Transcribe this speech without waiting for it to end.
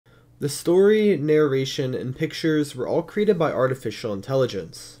The story, narration, and pictures were all created by artificial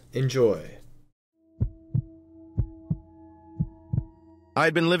intelligence. Enjoy. I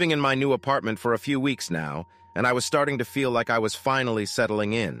had been living in my new apartment for a few weeks now, and I was starting to feel like I was finally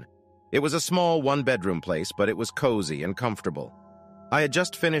settling in. It was a small one-bedroom place, but it was cozy and comfortable. I had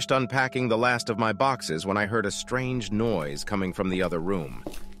just finished unpacking the last of my boxes when I heard a strange noise coming from the other room.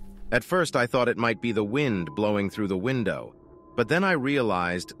 At first, I thought it might be the wind blowing through the window, but then I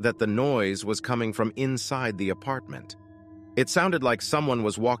realized that the noise was coming from inside the apartment. It sounded like someone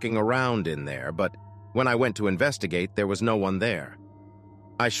was walking around in there, but when I went to investigate, there was no one there.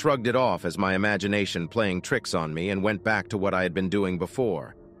 I shrugged it off as my imagination playing tricks on me and went back to what I had been doing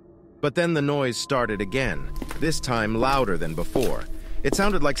before. But then the noise started again, this time louder than before. It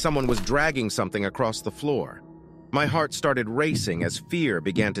sounded like someone was dragging something across the floor. My heart started racing as fear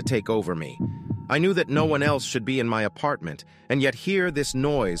began to take over me. I knew that no one else should be in my apartment, and yet here this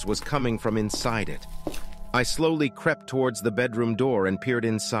noise was coming from inside it. I slowly crept towards the bedroom door and peered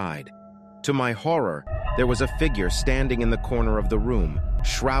inside. To my horror, there was a figure standing in the corner of the room,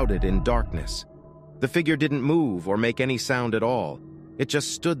 shrouded in darkness. The figure didn't move or make any sound at all. It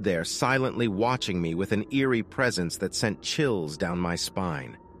just stood there silently watching me with an eerie presence that sent chills down my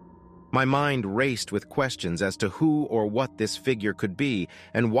spine. My mind raced with questions as to who or what this figure could be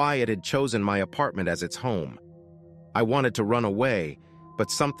and why it had chosen my apartment as its home. I wanted to run away,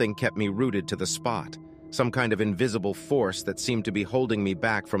 but something kept me rooted to the spot, some kind of invisible force that seemed to be holding me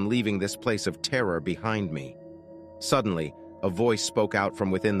back from leaving this place of terror behind me. Suddenly, a voice spoke out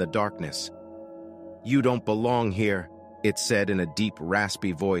from within the darkness. "You don't belong here," it said in a deep,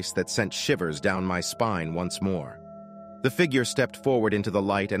 raspy voice that sent shivers down my spine once more. The figure stepped forward into the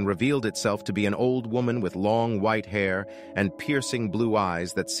light and revealed itself to be an old woman with long white hair and piercing blue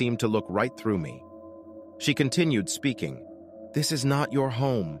eyes that seemed to look right through me. She continued speaking. "This is not your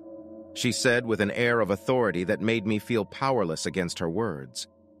home," she said with an air of authority that made me feel powerless against her words.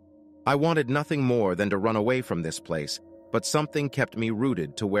 I wanted nothing more than to run away from this place, but something kept me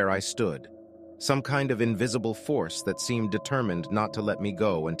rooted to where I stood. Some kind of invisible force that seemed determined not to let me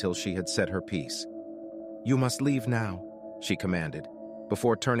go until she had said her piece. "You must leave now," she commanded,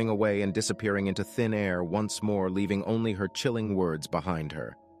 before turning away and disappearing into thin air once more, leaving only her chilling words behind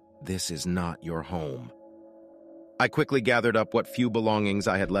her. "This is not your home." I quickly gathered up what few belongings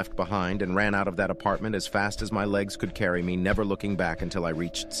I had left behind and ran out of that apartment as fast as my legs could carry me, never looking back until I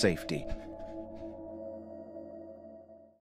reached safety.